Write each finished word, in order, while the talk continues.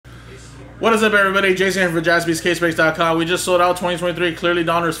What is up, everybody? Jason here for JaspysCaseBreaks.com. We just sold out 2023 Clearly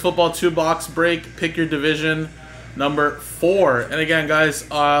Donruss Football 2-box break. Pick your division number 4. And again, guys,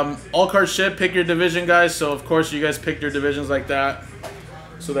 all cards ship. Pick your division, guys. So, of course, you guys picked your divisions like that.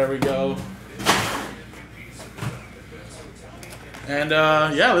 So, there we go. And,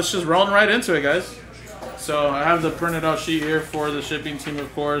 yeah, let's just roll right into it, guys. So, I have the printed out sheet here for the shipping team,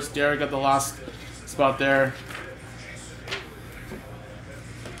 of course. Derek got the last spot there.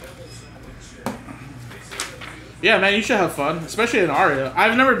 Yeah, man, you should have fun, especially in Aria.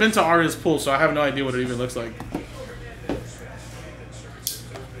 I've never been to Aria's pool, so I have no idea what it even looks like.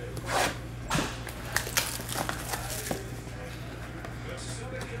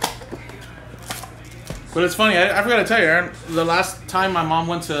 But it's funny, I forgot to tell you, Aaron, the last time my mom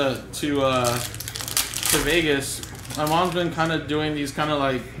went to Vegas, my mom's been kind of doing these kind of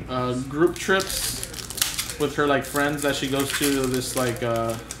like group trips with her like friends that she goes to this like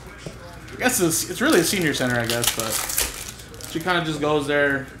I guess it's really a senior center, I guess, but she kind of just goes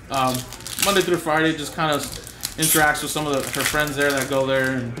there Monday through Friday, just kind of interacts with some of her friends there that go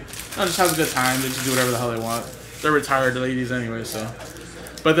there, and just has a good time. They just do whatever the hell they want. They're retired ladies anyway, so.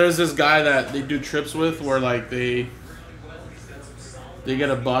 But there's this guy that they do trips with where like they get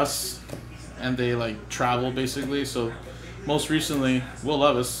a bus and they like travel basically. So most recently, Will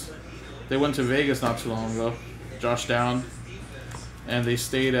Levis, they went to Vegas not too long ago. Josh Down. And they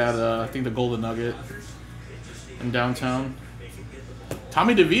stayed at, I think, the Golden Nugget in downtown.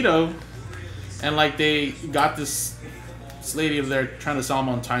 Tommy DeVito, and like they got this lady over there trying to sell them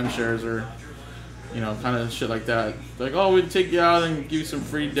on timeshares or, you know, kind of shit like that. Like, oh, we'd take you out and give you some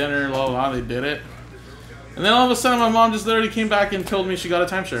free dinner, blah, blah, blah. They did it. And then all of a sudden, my mom just literally came back and told me she got a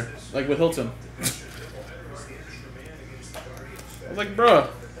timeshare, like with Hilton. I was like, bro,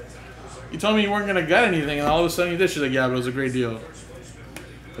 you told me you weren't going to get anything, and all of a sudden you did. She's like, yeah, but it was a great deal.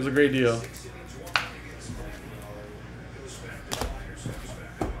 It was a great deal.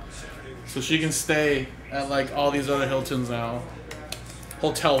 So she can stay at like all these other Hiltons now,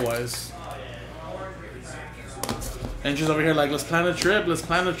 hotel-wise. And she's over here like, let's plan a trip. Let's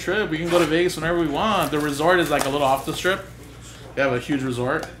plan a trip. We can go to Vegas whenever we want. The resort is like a little off the strip. They have a huge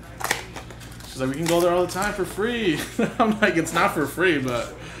resort. She's like, we can go there all the time for free. I'm like, it's not for free, but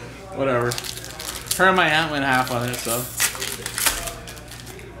whatever. Her and my aunt went half on it, so.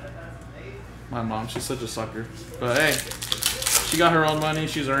 My mom, she's such a sucker. But hey, she got her own money.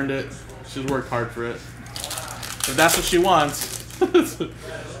 She's earned it. She's worked hard for it. If that's what she wants.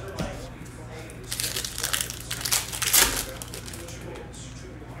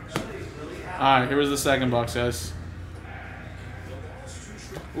 Alright, here was the second box, guys.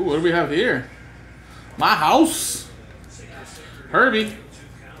 Ooh, what do we have here? My house. Herbie.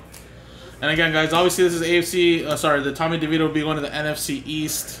 And again, guys, obviously this is AFC. Sorry, the Tommy DeVito would be going to the NFC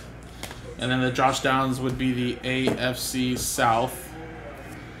East. And then the Josh Downs would be the AFC South.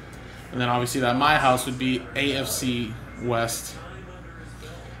 And then obviously that My House would be AFC West.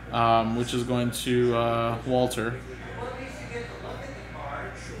 Which is going to Walter.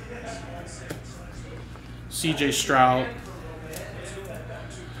 CJ Stroud.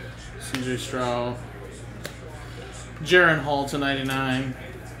 CJ Stroud. Jaron Hall to 99.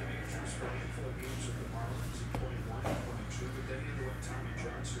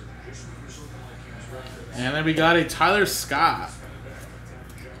 And then we got a Tyler Scott.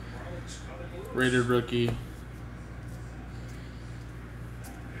 Rated rookie.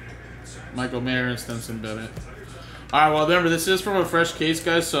 Michael Mayer and Stinson Bennett. Alright, well remember, this is from a fresh case,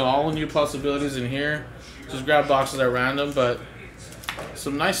 guys, so all new possibilities in here. Just grab boxes at random, but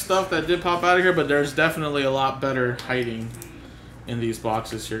some nice stuff that did pop out of here, but there's definitely a lot better hiding in these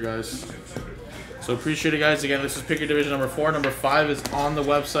boxes here, guys. So appreciate it, guys. Again, this is Pick Your Division number 4. Number 5 is on the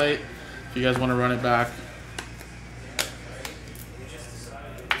website if you guys want to run it back.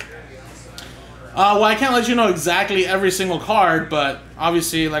 Well, I can't let you know exactly every single card, but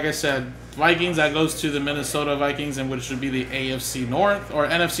obviously, like I said, Vikings, that goes to the Minnesota Vikings, and which should be the AFC North, or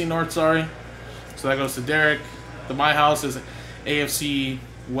NFC North, sorry. So that goes to Derek. The My House is AFC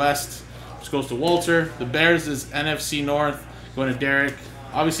West, which goes to Walter. The Bears is NFC North, going to Derek.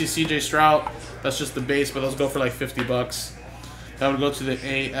 Obviously, CJ Stroud, that's just the base, but those go for like 50 bucks. That would go to the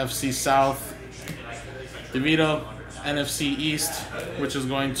AFC South. DeVito, NFC East, which is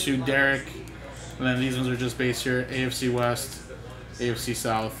going to Derek. And then these ones are just based here, AFC West, AFC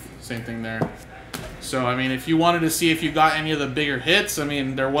South, same thing there. So, I mean, if you wanted to see if you got any of the bigger hits, I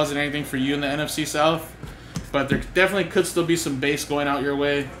mean, there wasn't anything for you in the NFC South. But there definitely could still be some base going out your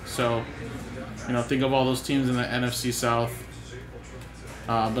way. So, you know, think of all those teams in the NFC South.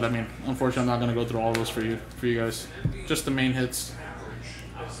 But, I mean, unfortunately, I'm not going to go through all those for you guys. Just the main hits.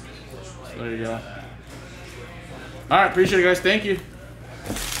 there you go. All right, appreciate it, guys. Thank you.